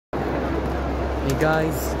Hey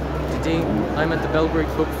guys, today I'm at the Belgrade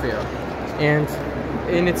Book Fair, and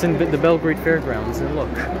it's in the Belgrade Fairgrounds. And look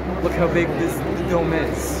how big this dome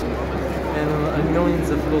is, and millions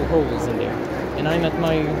of little holes in there. And I'm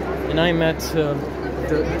at the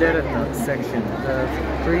Dereta section, the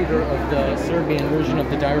creator of the Serbian version of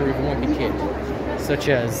the Diary of a Wimpy Kid, such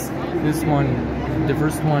as this one, the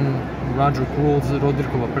first one, Roger Krull's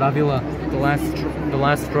Rodirkova pravila, the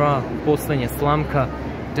last straw, Poslednja slamka,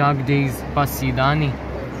 Dog Days, Pasji dani,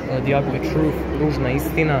 The Ugly Truth, Ružna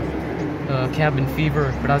istina, Cabin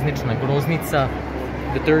Fever, Praznična groznica,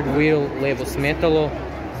 The Third Wheel, Levo smetalo,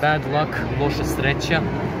 Bad Luck, Loša sreća,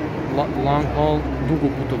 Long Haul, Dugo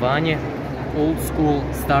putovanje, Old School,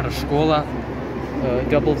 Stara škola,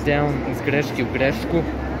 Double Down, Iz greške u grešku,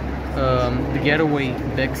 The Getaway,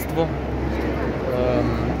 Bekstvo,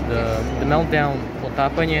 the Meltdown,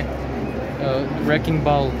 Potapanje, Wrecking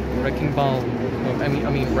Ball,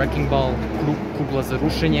 Kugla za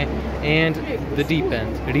rušenje, and The Deep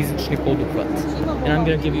End, Rizični poduhvat. And I'm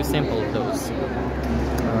gonna give you a sample of those.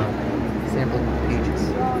 Sample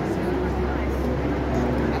pages.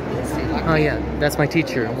 Oh yeah, that's my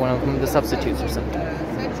teacher, one of them, the substitutes or something.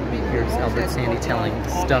 Here's Albert Sandy telling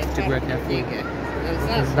stuff to Greg Heffley.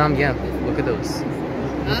 Znam, yeah, look at those.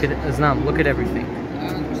 Look at everything.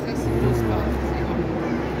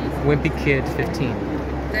 Wimpy Kid 15.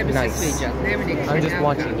 Nice. I'm just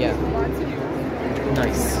watching, yeah.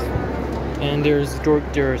 Nice. And there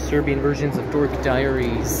are Serbian versions of Dork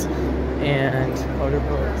Diaries and other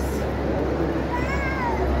books.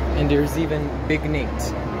 And there's even Big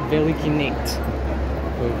Nate, Veliki Nate.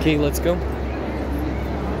 Okay, let's go.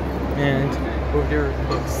 And over there are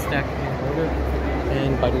books stacked in order.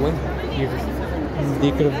 And by the way,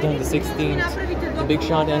 they could have done the 16th, the Big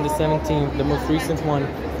Shot, and the 17th. The most recent one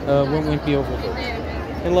won't be overlooked.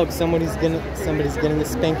 And look, somebody's getting a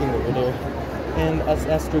spanking over there. And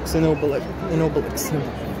Asterix and Obelix.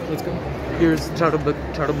 Let's go. Here's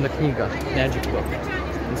Čarobna knjiga, magic book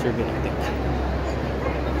in Serbian, I think.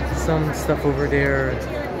 Some stuff over there.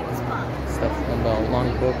 Stuff about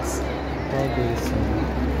long books.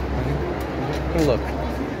 And look,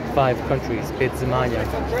 5 countries, 5 zemalja.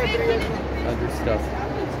 Other stuff.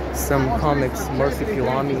 Some comics,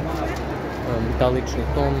 Marsupilami, Italični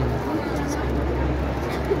tom,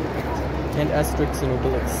 and Asterix and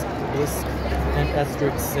Obelix, and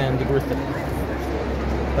Asterix and the Griffin,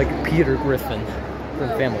 like Peter Griffin from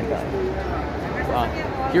Family Guy. Wow,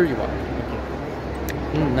 here you are.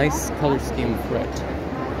 Okay. Nice color scheme of red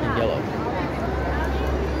and yellow.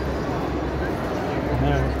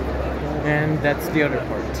 And that's the other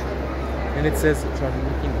part. And it says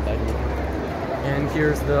and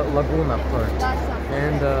here's the Laguna part.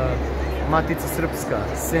 And Matica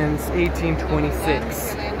Srpska since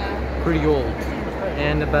 1826. Pretty old.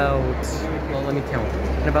 And about, well, let me count.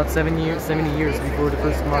 And about 70 years before the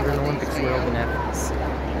first modern Olympics were held in Athens.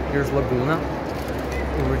 Here's Laguna.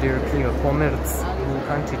 Over there, Knjiga Komerc,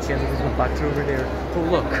 Vulkančić, and there's a butcher over there. Oh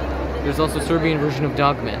look, there's also a Serbian version of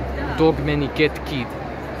Dogman. Dogman i Cat Kid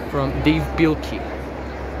from Dave Bilki.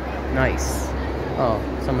 Nice. Oh,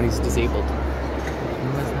 somebody's disabled.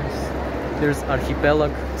 That's nice. There's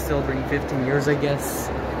Archipelage, celebrating 15 years, I guess.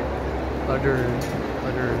 Other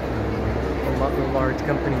large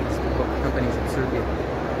companies, book companies in Serbia.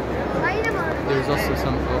 There's also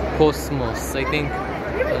some Cosmos, I think,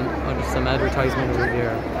 and some advertisement over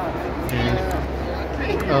there. And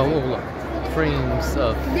oh look, frames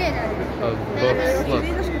of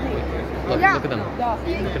books. Look at them.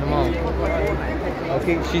 Look at them all.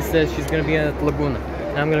 Okay, she says she's gonna be at Laguna.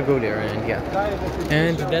 I'm gonna go there, and yeah.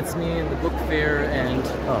 And that's me in the book fair, and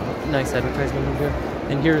oh, nice advertisement over there.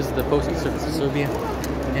 And here's the Postal Service of Serbia.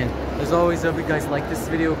 And as always, if you guys like this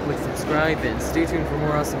video, click subscribe and stay tuned for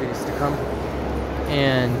more awesome videos to come.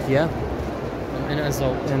 And yeah,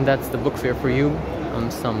 and that's the book fair for you.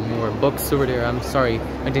 Some more books over there. I'm sorry,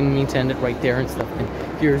 I didn't mean to end it right there and stuff. And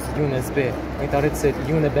here's UNSB. I thought it said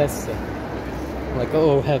Unibesa, like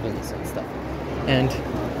oh heavens and stuff. And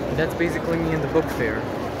that's basically me in the book fair.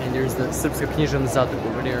 And there's the Srpska književna zadruga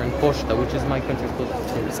over there, and Pošta, which is my country's postal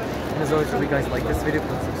service. And as always, if you guys like this video,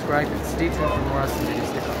 please subscribe and stay tuned for more awesome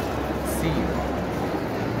videos to come. See you.